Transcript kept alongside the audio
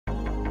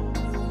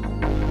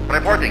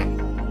Reporting.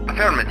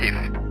 Affirmative.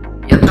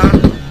 Yes, sir.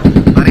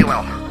 Very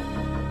well.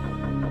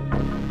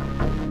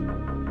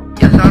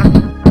 Yes,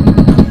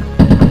 sir.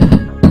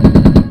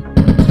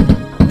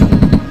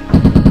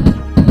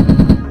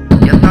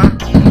 Yes,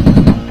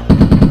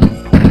 sir.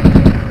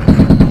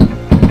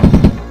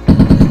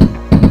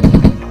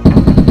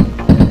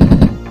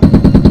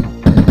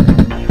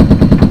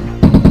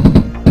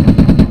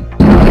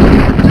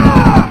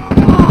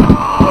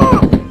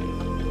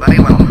 Very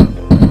well.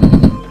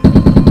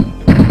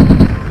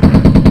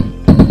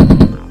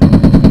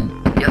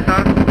 Yes,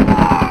 sir.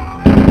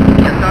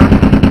 Yes, sir.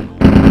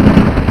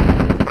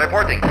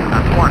 Reporting.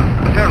 At 1.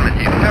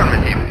 Affirmative.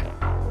 Affirmative.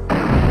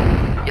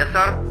 Yes,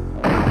 sir.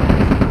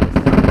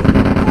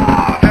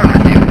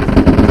 Affirmative.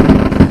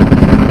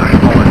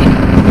 Acknowledged.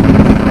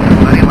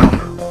 Very well.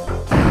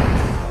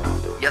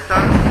 Yes,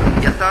 sir.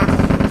 Yes, sir.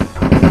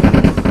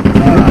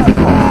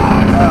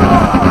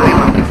 Very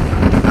well.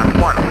 At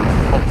 1.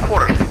 Of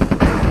course.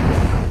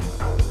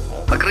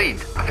 Agreed.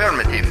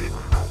 Affirmative.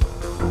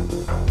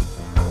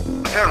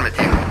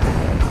 Affirmative.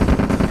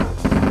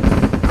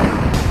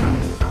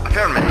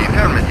 Affirmative.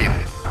 Affirmative.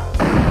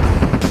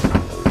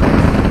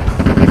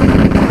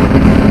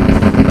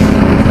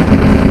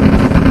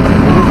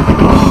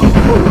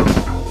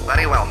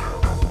 Very well.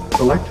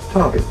 Select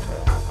target.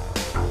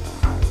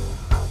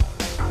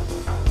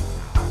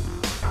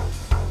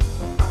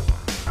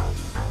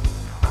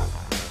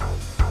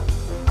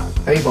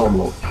 A-bomb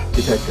launch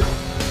detected.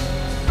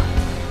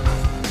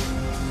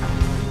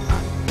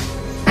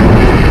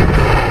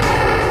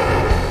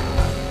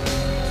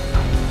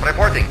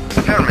 Reporting.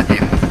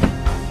 Affirmative.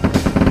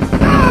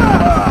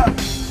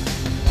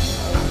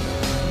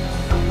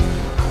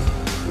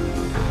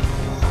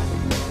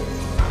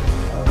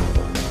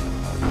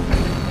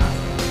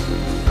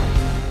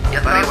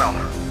 Yes, very well.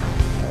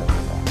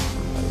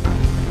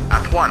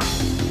 At 1.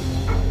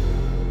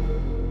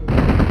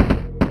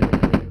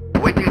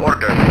 Waiting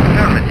orders.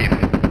 Affirmative.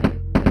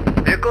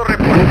 Vehicle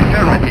report.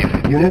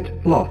 Affirmative.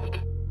 Unit lost.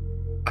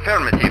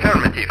 Affirmative.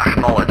 Affirmative.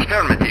 Acknowledged.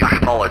 Affirmative.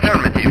 Acknowledged.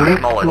 Affirmative. Unit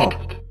Acknowledged.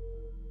 lost.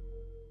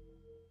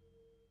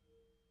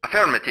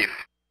 Affirmative.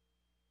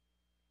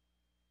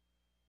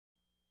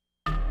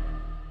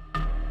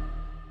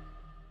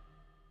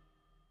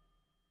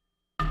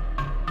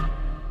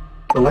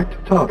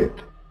 Select target.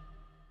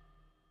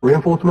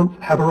 Reinforcements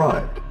have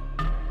arrived.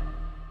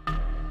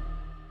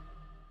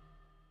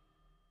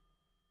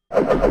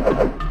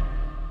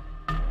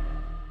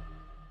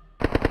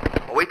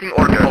 Awaiting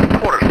order. Of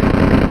course.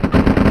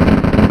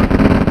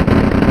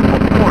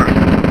 Of course.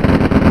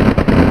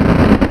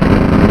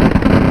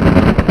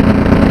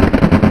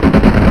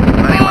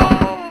 Very well.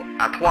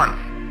 At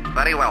 1.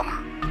 Very well.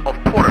 Of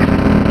course.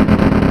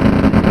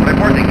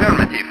 Reporting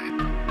affirmative.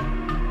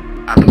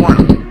 At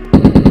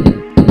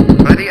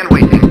 1. Ready and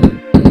waiting.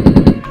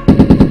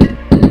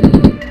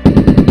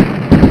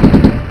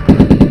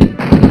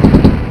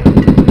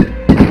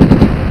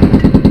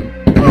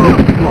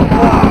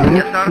 Unit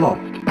Yes, sir.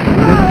 lost.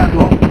 Unit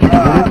lost.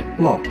 Unit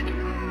lost.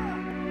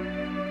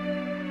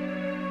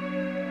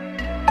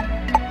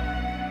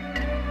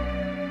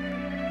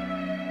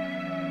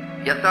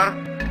 Yes, sir.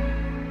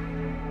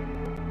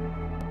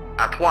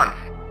 At 1.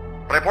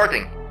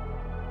 Reporting.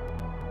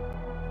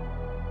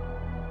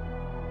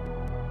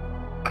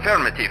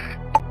 Affirmative.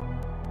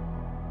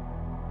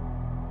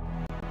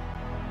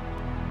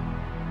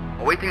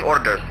 Awaiting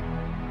orders.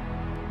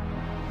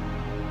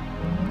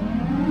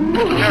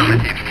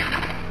 Affirmative.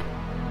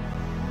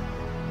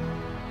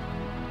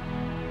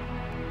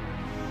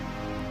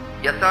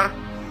 Yes, sir.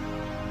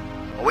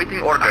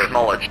 Awaiting orders.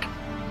 Acknowledged.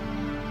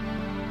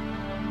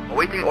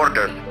 Awaiting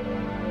orders.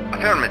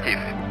 Affirmative.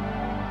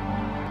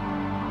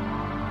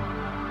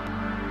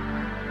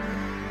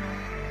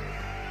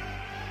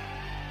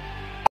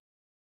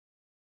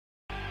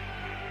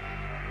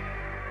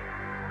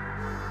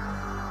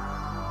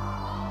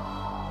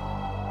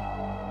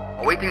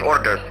 Awaiting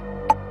orders.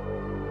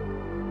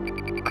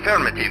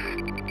 Affirmative.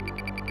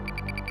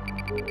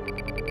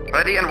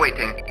 Ready and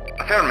waiting.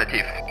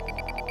 Affirmative.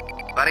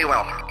 Very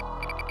well.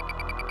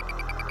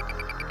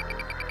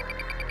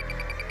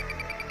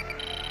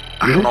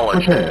 Unit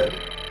Acknowledged. prepared.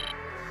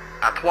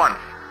 At 1.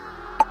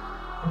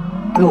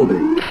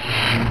 Building.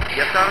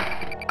 Yes, sir.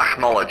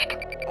 Acknowledged.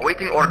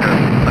 Awaiting orders.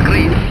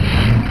 Agreed.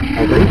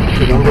 Our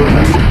base is under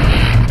attack.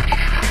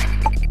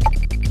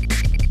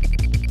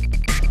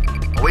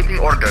 Awaiting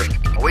orders.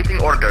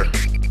 Awaiting orders.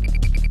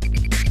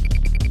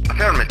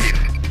 Affirmative.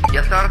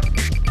 Yes, sir.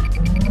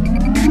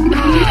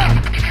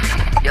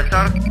 Yes,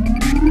 sir.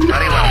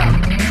 Very well.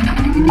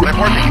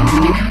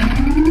 Reporting.